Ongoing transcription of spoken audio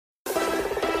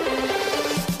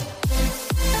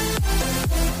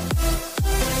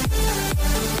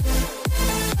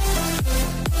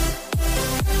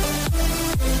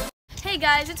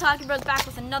guys, it's Hockey Bros back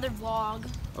with another vlog.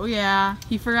 Oh yeah,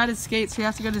 he forgot his skates, so he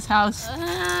has to go to his house.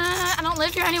 I don't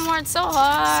live here anymore, it's so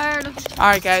hard.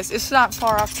 Alright guys, it's not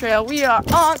far off trail. We are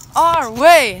on our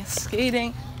way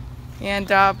skating. And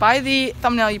by the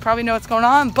thumbnail, you probably know what's going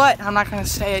on, but I'm not going to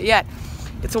say it yet.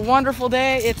 It's a wonderful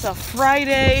day. It's a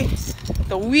Friday.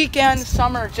 The weekend.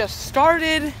 Summer just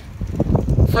started.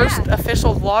 First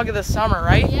official vlog of the summer,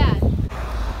 right? Yeah.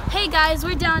 Hey guys,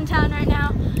 we're downtown right now,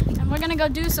 and we're going to go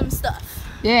do some stuff.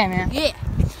 Yeah, man. Yeah.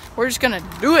 We're just going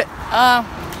to do it.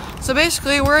 So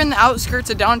basically, we're in the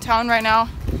outskirts of downtown right now.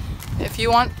 If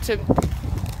you want to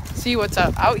see what's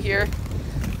out here,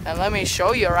 then let me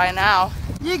show you right now.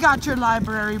 You got your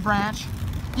library branch.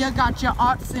 You got your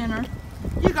art center.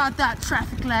 You got that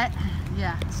traffic light.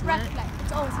 Yeah, it's lit. Traffic light.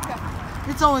 It's always a traffic light.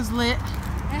 It's always lit.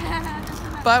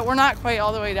 But we're not quite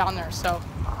all the way down there, so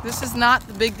this is not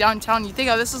the big downtown. You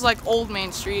think of this is like old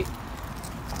Main Street.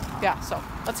 Yeah, so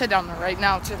let's head down there right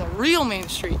now to the real Main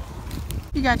Street.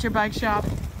 You got your bike shop.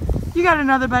 You got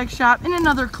another bike shop and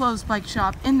another closed bike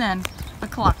shop, and then a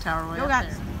clock tower way up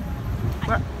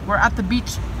there. We're at the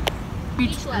beach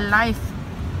life.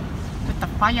 With the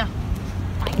fire.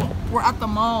 We're at the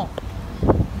mall.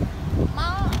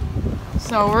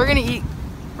 So we're gonna eat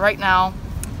right now.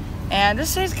 And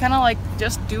this is kind of like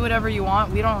just do whatever you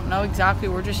want. We don't know exactly.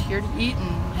 We're just here to eat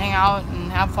and hang out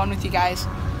and have fun with you guys.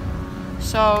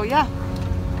 So yeah,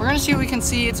 we're gonna see what we can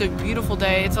see. It's a beautiful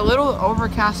day. It's a little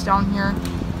overcast down here.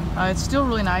 It's still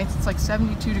really nice. It's like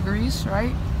 72 degrees,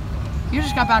 right? You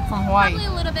just got back from Hawaii. Probably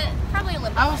a little bit.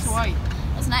 How was Hawaii?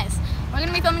 It's nice. We're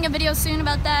gonna be filming a video soon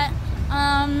about that.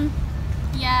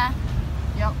 Yeah.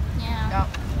 Yep. Yeah. Yep.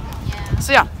 Yeah.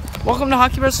 So yeah, welcome to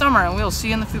Hockey Bros Summer, and we'll see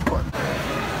you in the food court.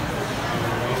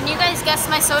 Can you guys guess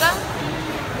my soda?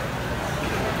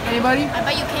 Anybody? I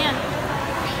bet you can.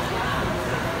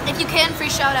 If you can, free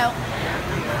shout out.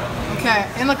 Okay,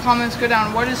 in the comments, go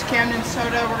down. What is Camden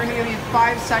soda? We're gonna give you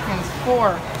 5 seconds.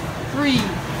 4, 3,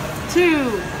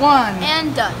 2, 1.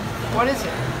 And done. What is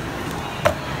it?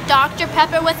 Dr.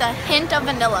 Pepper with a hint of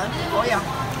vanilla. Oh yeah.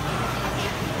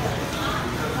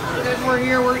 Because we're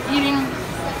here, we're eating.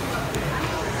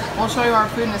 We'll show you our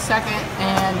food in a second,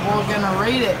 and we're gonna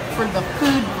rate it for the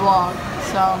food vlog.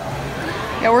 So,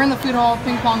 yeah, we're in the food hall.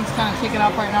 Ping pong's kind of kicking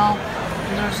up right now.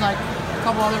 And there's like a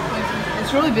couple other places.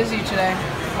 It's really busy today,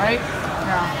 right?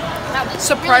 Yeah.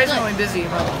 Surprisingly really busy,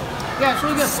 but yeah, it's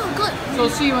really good. So good. So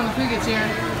we'll see you when the food gets here.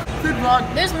 Food vlog.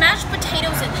 There's mashed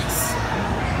potatoes in this.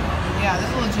 Yeah, this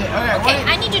is legit. Okay. Okay,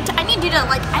 I need you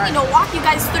to walk you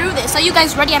guys through this. Are you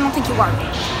guys ready? I don't think you are.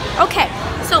 Okay,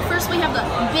 so first we have the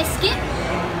biscuit,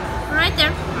 right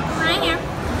there, right here.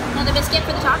 Another biscuit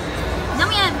for the top. Then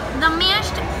we have the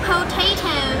mashed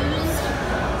potatoes.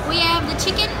 We have the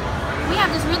chicken. We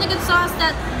have this really good sauce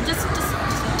that just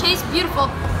tastes beautiful.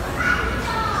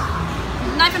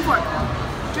 Knife and fork.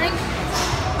 Drink.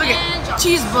 Look at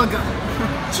cheeseburger.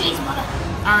 Cheeseburger.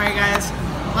 All right, guys.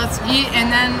 Let's eat,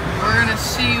 and then we're gonna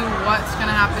see what's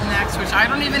gonna happen next, which I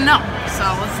don't even know. So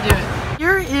let's do it.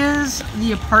 Here is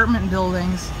the apartment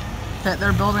buildings that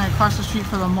they're building across the street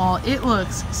from the mall. It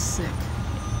looks sick.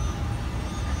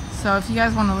 So if you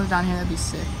guys want to live down here, that'd be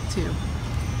sick too.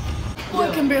 Oh,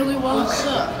 I can barely walk.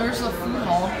 There's the food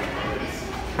hall.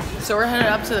 So we're headed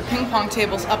up to the ping pong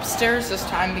tables upstairs this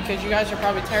time because you guys are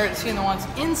probably tired of seeing the ones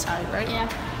inside, right? Yeah.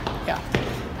 Yeah.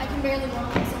 I can barely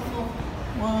walk. I'm so full.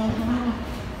 Whoa.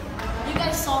 You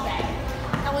guys saw that.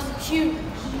 That was huge.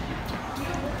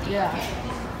 Yeah.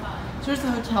 So there's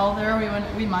the hotel there.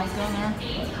 We might go in there.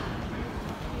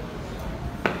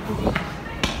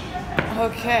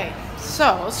 Okay.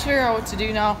 So let's figure out what to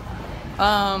do now.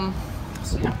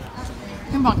 So yeah.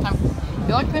 Ping pong time.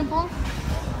 You like ping pong?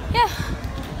 Yeah.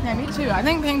 Yeah, me too. I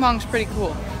think ping pong's pretty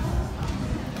cool.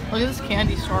 Look at this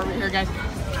candy store over here, guys.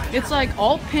 It's like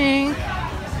all pink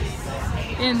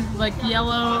and like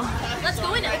yellow. Let's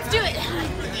go in it. Let's do it.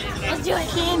 Let's do it.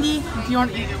 Candy. If you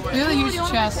want, we have a huge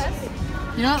chest.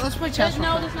 You know what? Let's play chess.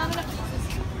 No, there's not enough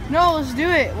pieces. No, let's do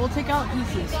it. We'll take out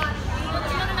pieces. There's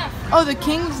not enough. Oh, the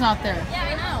king's not there. Yeah,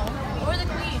 I know. Or the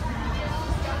queen.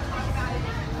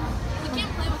 We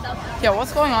can't play without that. Yeah,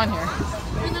 what's going on here?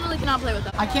 We literally cannot play with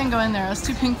that. I can't go in there. It's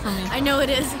too pink for me. I know it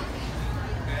is.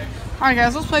 Alright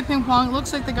guys, let's play ping pong. It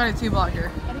looks like they got a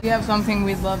 2-blocker. We have something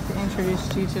we'd love to introduce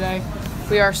to you today.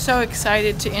 We are so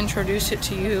excited to introduce it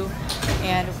to you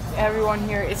and everyone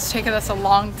here. It's taken us a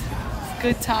long,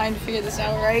 good time to figure this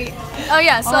out, right? Oh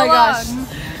yeah, so oh my gosh.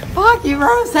 Hockey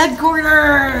Bros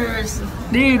headquarters!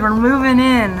 Dude, we're moving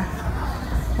in.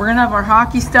 We're gonna have our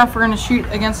hockey stuff. We're gonna shoot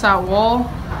against that wall.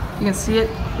 You can see it.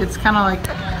 It's kind of like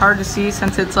hard to see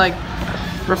since it's like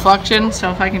reflection. So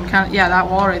if I can kind of, yeah, that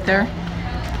wall right there.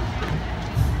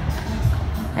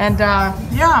 And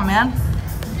yeah, man.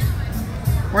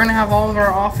 We're gonna have all of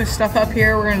our office stuff up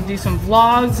here. We're gonna do some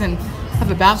vlogs and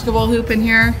have a basketball hoop in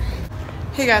here.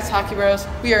 Hey guys, Hockey Bros.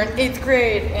 We are in 8th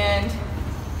grade and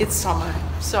it's summer.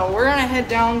 So we're gonna head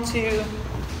down to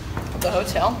the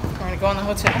hotel. We're gonna go in the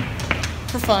hotel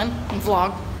for fun and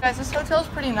vlog. Guys, this hotel is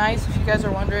pretty nice if you guys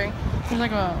are wondering. There's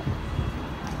like a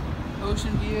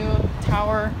ocean view,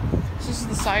 tower. This is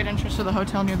the side entrance to the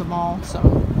hotel near the mall. So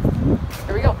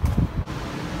here we go.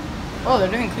 Oh,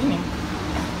 they're doing cleaning.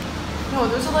 No,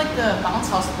 those are like the bounce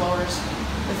house blowers.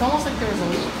 It's almost like there was a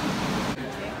leak.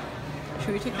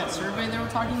 Should we take that survey they were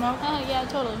talking about? Oh, yeah,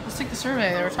 totally. Let's take the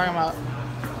survey they were talking about.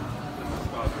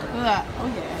 Look at that. Oh,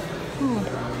 yeah.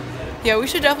 Ooh. Yeah, we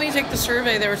should definitely take the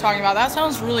survey they were talking about. That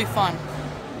sounds really fun.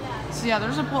 So yeah,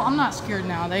 there's a pool. I'm not scared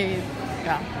now.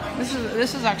 Yeah.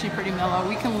 This is actually pretty mellow.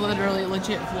 We can literally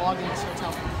legit vlog in this hotel.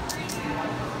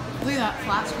 Look at that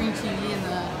flat screen TV in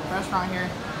the restaurant here.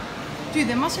 Dude,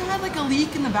 they must have had like a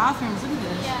leak in the bathrooms. Look at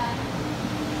this. Yeah.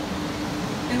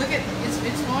 And look at it's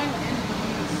going into the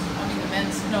women's. I mean the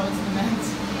men's. No, it's the men's.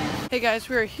 Yeah. Hey guys,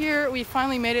 we're here. We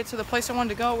finally made it to the place I wanted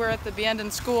to go. We're at the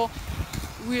abandoned school.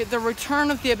 The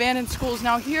return of the abandoned school is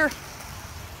now here.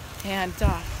 And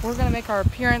we're gonna make our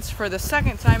appearance for the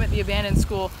second time at the abandoned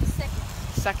school.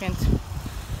 Second.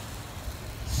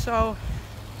 So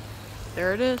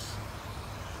there it is.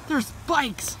 There's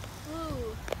bikes.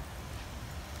 Ooh.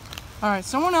 All right,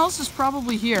 someone else is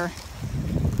probably here.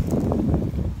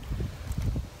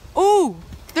 Ooh,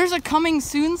 there's a coming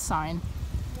soon sign.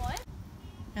 What?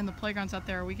 And the playground's out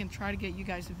there. We can try to get you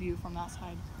guys a view from that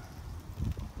side.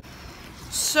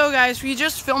 So guys, we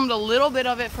just filmed a little bit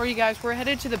of it for you guys. We're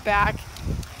headed to the back.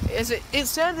 It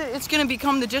said that it's going to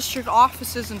become the district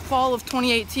offices in fall of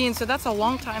 2018, so that's a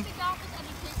long time.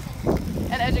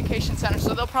 An education center.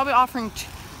 So they'll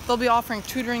be offering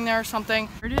tutoring there or something.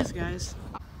 Here it is, guys.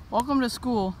 Welcome to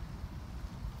school.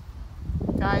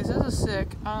 Guys, this is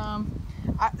sick.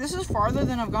 This is farther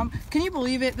than I've gone. Can you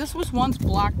believe it? This was once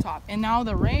blacktop, and now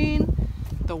the rain,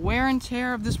 the wear and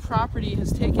tear of this property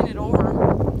has taken it over.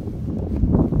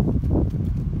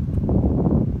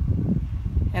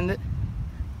 And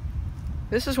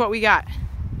this is what we got.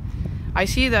 I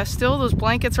see that still those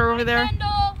blankets are over there.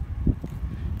 Kendall!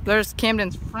 There's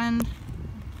Camden's friend.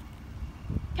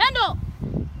 Kendall!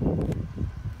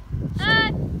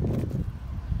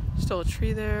 Still a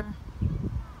tree there.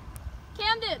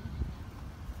 Camden!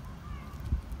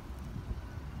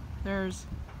 There's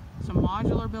some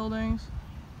modular buildings,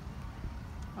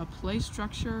 a play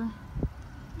structure.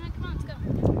 Right, come on, let's go.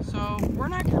 So we're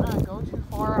not gonna go too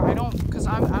far. Because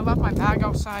I left my bag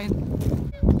outside.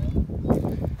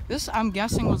 This, I'm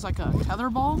guessing, was like a tether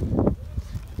ball.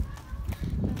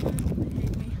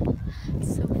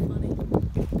 It's so funny.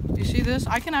 You see this?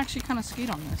 I can actually kind of skate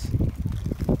on this.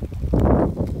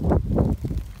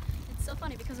 It's so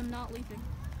funny because I'm not leaving.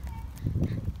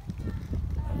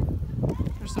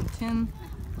 There's some tin.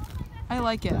 I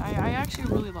like it. I actually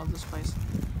really love this place.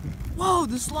 Whoa,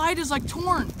 the slide is like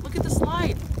torn. Look at the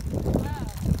slide.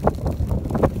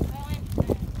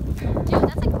 Dude,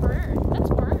 that's like burned. That's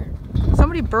burned.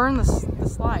 Somebody burned the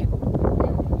slide.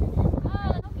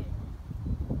 Oh, okay.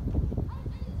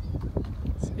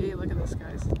 See, look at this,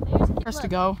 guys. There's a kid. First Look, to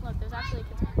go. Look, there's actually a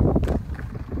kid.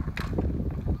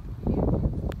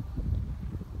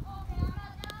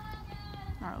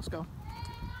 All right, let's go.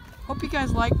 Hope you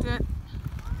guys liked it.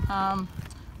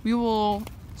 We will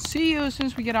see you as soon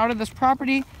as we get out of this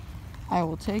property. I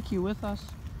will take you with us,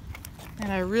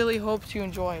 and I really hope you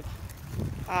enjoyed.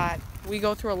 We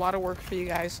go through a lot of work for you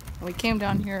guys, and we came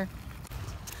down here.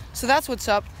 So that's what's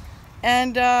up.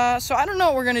 And so I don't know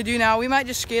what we're gonna do now. We might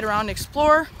just skate around and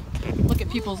explore, look at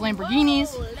people's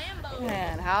Lamborghinis,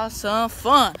 and have some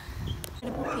fun.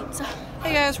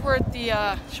 Hey guys, we're at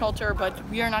the shelter, but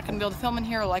we are not going to be able to film in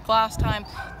here like last time.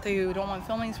 They don't want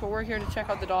filming, so we're here to check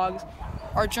out the dogs.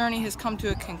 Our journey has come to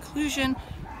a conclusion.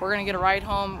 We're going to get a ride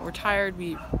home. We're tired.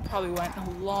 We probably went a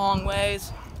long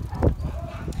ways.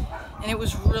 And it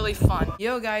was really fun.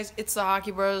 Yo guys, it's the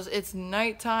Hockey Bros. It's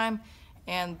nighttime,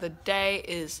 and the day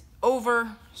is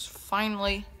over. So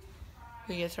finally,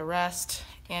 we get to rest.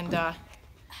 And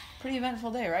pretty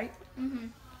eventful day, right? Mm-hmm.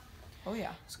 Oh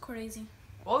yeah. It's crazy.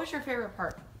 What was your favorite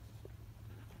part?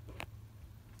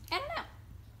 I don't know.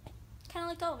 Kind of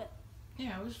liked all of it.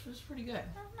 Yeah, it was pretty good.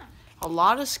 I don't know. A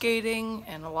lot of skating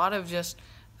and a lot of just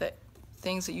the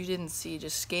things that you didn't see,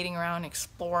 just skating around,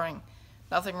 exploring.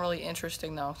 Nothing really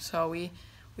interesting though. So we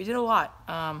did a lot.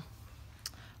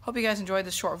 Hope you guys enjoyed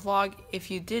this short vlog.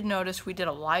 If you did notice, we did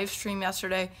a live stream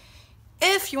yesterday.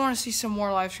 If you want to see some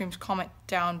more live streams, comment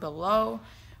down below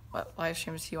what live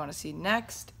streams you want to see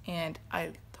next. And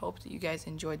I hope that you guys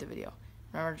enjoyed the video.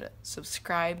 Remember to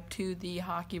subscribe to the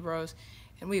Hockey Bros,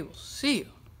 and we will see you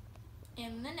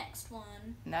in the next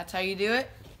one. And that's how you do it?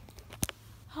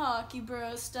 Hockey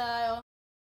Bros style.